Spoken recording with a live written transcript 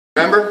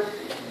Remember?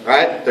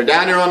 Right? They're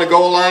down there on the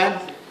goal line.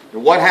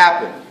 And what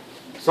happened?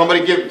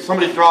 Somebody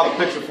draw the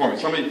picture for me.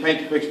 Somebody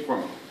paint the picture for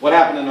me. What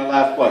happened in the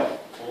last play?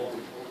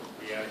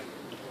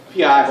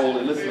 PI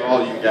holding. Listen to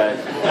all you guys.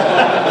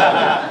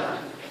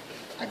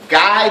 A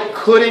guy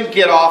couldn't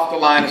get off the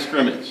line of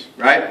scrimmage.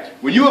 Right?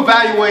 When you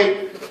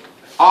evaluate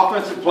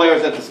offensive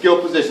players at the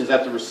skill positions,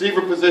 at the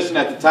receiver position,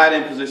 at the tight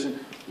end position,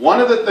 one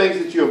of the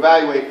things that you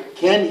evaluate,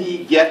 can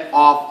he get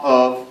off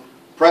of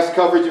press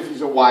coverage if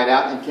he's a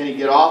wideout, and can he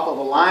get off of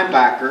a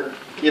linebacker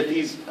if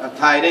he's a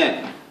tight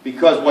end?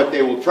 Because what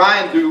they will try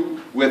and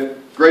do with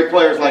great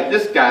players like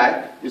this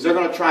guy is they're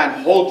going to try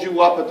and hold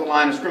you up at the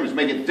line of scrimmage,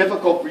 make it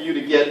difficult for you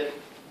to get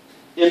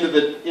into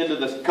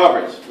the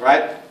coverage,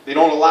 right? They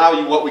don't allow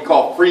you what we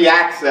call free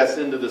access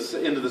into the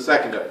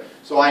secondary.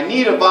 So I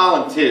need a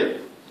volunteer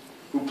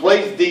who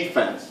plays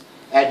defense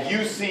at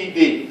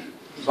UCD.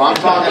 So I'm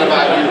talking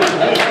about you.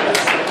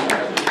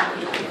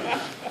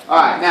 All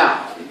right,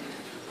 now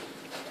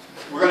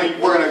we're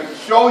going to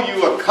show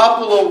you a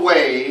couple of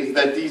ways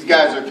that these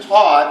guys are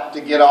taught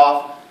to get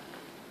off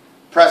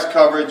press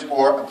coverage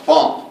or a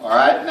bump. All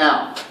right,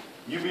 now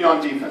you be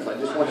on defense. I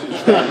just want you to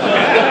stand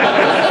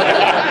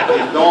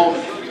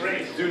up.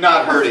 Do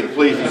not hurt him,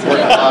 please. He's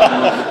working a lot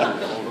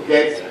of moves.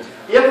 Okay.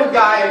 If a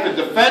guy, if a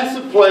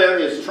defensive player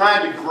is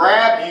trying to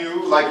grab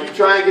you, like you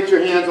try and get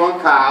your hands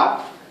on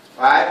Kyle,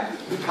 right?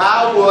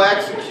 Kyle will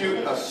execute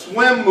a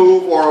swim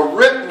move or a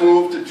rip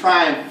move to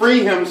try and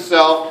free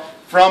himself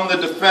from the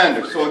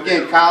defender. So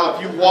again, Kyle,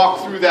 if you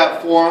walk through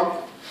that for him,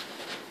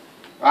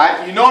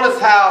 right? You notice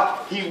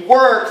how he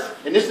works,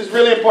 and this is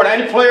really important.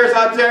 Any players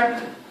out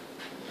there?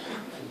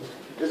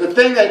 There's a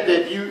thing that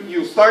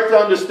you start to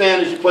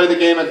understand as you play the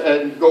game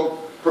and go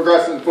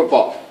progress in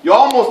football. You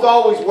almost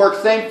always work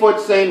same foot,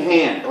 same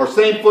hand, or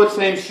same foot,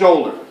 same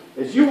shoulder.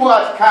 As you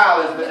watch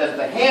Kyle, as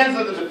the hands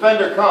of the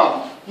defender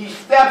come, he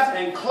steps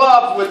and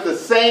clubs with the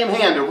same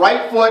hand, the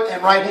right foot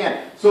and right hand,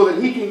 so that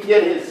he can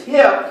get his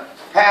hip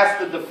past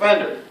the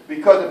defender.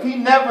 Because if he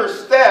never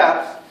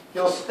steps,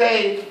 he'll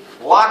stay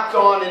locked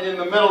on and in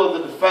the middle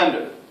of the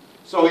defender.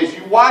 So as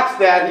you watch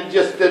that, he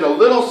just did a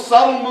little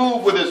subtle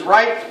move with his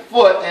right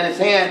foot and his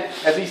hand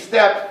as he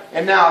stepped,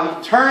 and now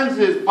he turns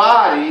his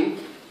body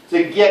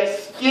to get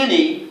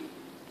skinny.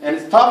 And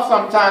it's tough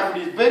sometimes for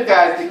these big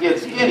guys to get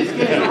skinny.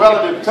 Skinny is a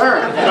relative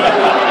term.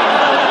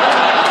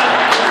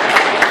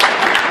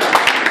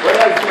 But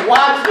as you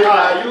watch it,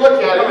 you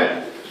look at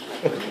him.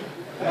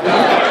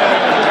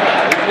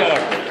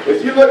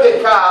 If you look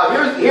at Kyle,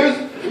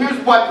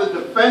 here's what the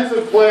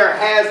defensive player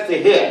has to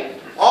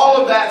hit. All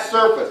of that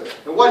surface.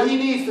 And what he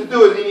needs to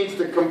do is he needs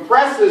to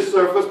compress his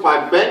surface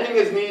by bending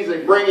his knees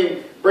and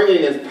bringing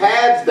his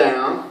pads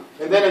down.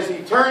 And then as he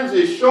turns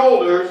his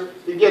shoulders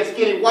to get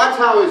skinny, watch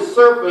how his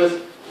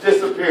surface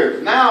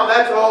disappears. Now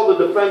that's all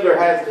the defender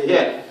has to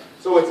hit.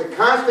 So it's a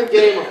constant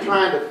game of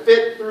trying to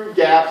fit through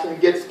gaps and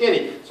get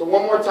skinny. So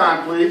one more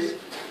time, please.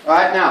 All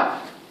right,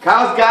 now,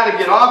 Kyle's got to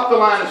get off the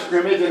line of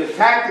scrimmage and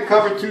attack the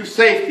cover 2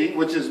 safety,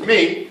 which is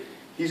me.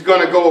 He's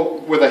going to go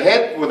with a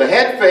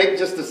head fake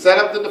just to set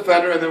up the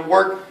defender and then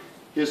work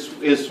his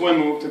swim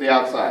move to the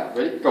outside.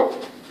 Ready? Go.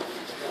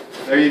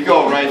 There you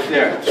go, right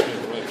there.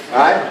 All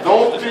right?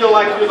 Don't feel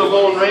like you're the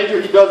Lone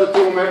Ranger. He does it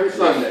to him every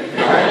Sunday.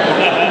 All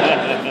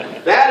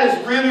right? That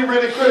is really,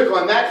 really critical,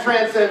 and that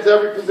transcends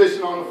every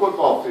position on the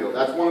football field.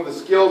 That's one of the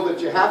skills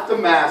that you have to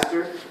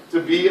master to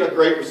be a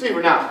great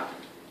receiver. Now,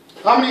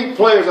 how many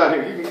players out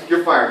here?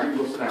 You're fired. You can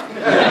go sit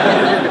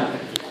down.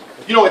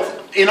 You know, it's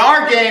in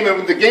our game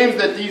and the games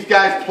that these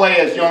guys play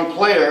as young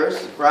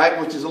players, right,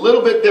 which is a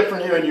little bit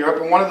different here in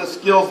Europe, and one of the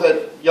skills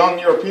that young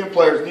European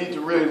players need to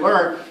really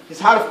learn is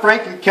how to,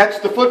 frankly, catch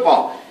the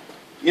football.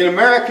 In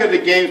America, the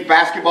games,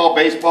 basketball,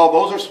 baseball,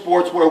 those are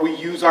sports where we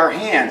use our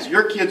hands.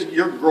 Your kids,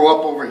 you grow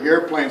up over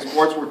here playing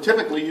sports where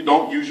typically you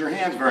don't use your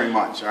hands very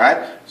much, all right?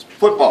 It's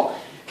football.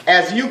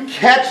 As you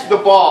catch the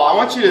ball, I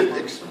want you to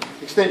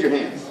extend your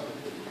hands.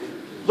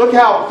 Look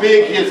how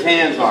big his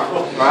hands are,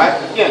 all right?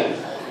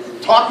 Again,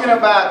 talking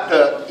about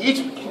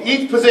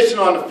each position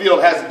on the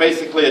field has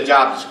basically a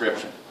job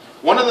description.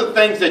 One of the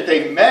things that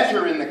they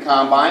measure in the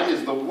combine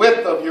is the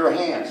width of your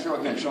hands. Show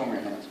me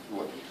your hands.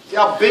 See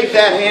how big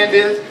that hand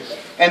is?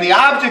 And the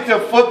object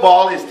of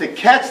football is to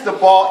catch the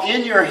ball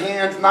in your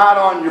hands, not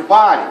on your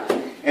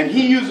body. And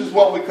he uses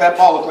what that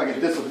ball looked like it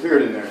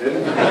disappeared in there,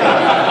 didn't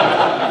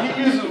it?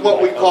 He uses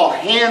what we call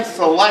hand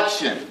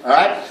selection, all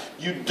right?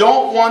 You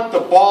don't want the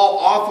ball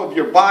off of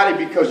your body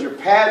because your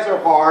pads are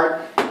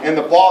hard and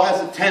the ball has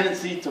a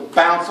tendency to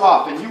bounce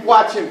off. And you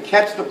watch him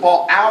catch the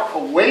ball out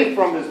away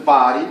from his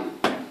body,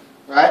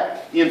 right,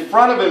 in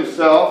front of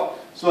himself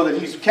so that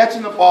he's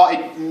catching the ball.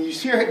 And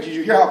did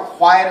you hear how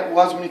quiet it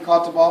was when he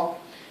caught the ball?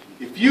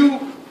 If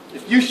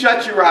you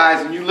shut your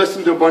eyes and you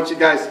listen to a bunch of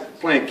guys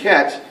playing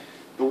catch,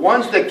 the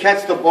ones that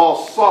catch the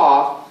ball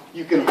soft,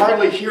 you can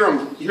hardly hear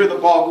the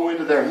ball go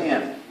into their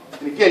hand.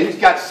 And again, he's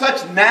got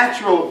such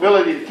natural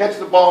ability to catch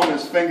the ball in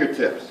his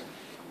fingertips.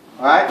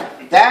 All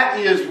right? That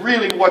is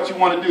really what you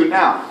want to do.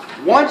 Now,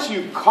 once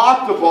you've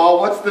caught the ball,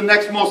 what's the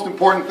next most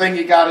important thing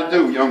you got to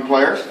do, young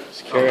players?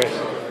 Secure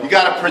it. You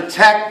got to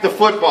protect the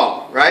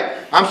football, right?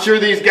 I'm sure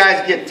these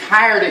guys get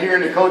tired of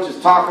hearing the coaches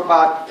talk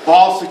about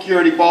ball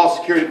security, ball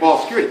security,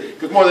 ball security.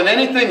 Because more than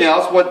anything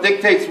else, what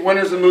dictates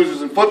winners and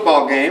losers in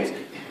football games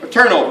are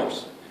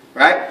turnovers,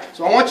 right?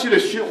 So I want you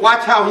to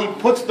watch how he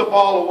puts the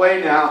ball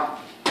away now.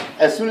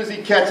 As soon as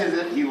he catches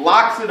it, he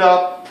locks it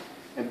up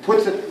and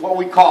puts it what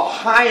we call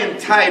high and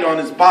tight on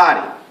his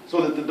body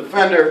so that the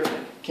defender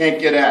can't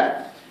get at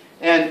it.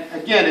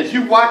 And again, as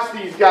you watch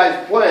these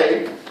guys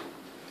play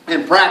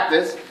in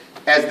practice,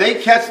 as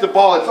they catch the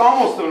ball, it's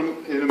almost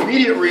an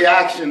immediate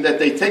reaction that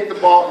they take the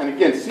ball and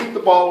again, seep the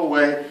ball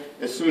away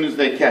as soon as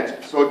they catch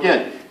it. So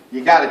again,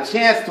 you got a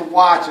chance to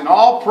watch an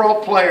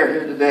all-pro player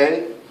here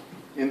today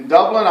in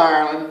Dublin,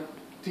 Ireland,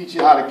 teach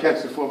you how to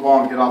catch the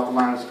football and get off the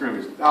line of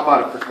scrimmage. How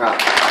about it,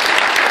 Prakash?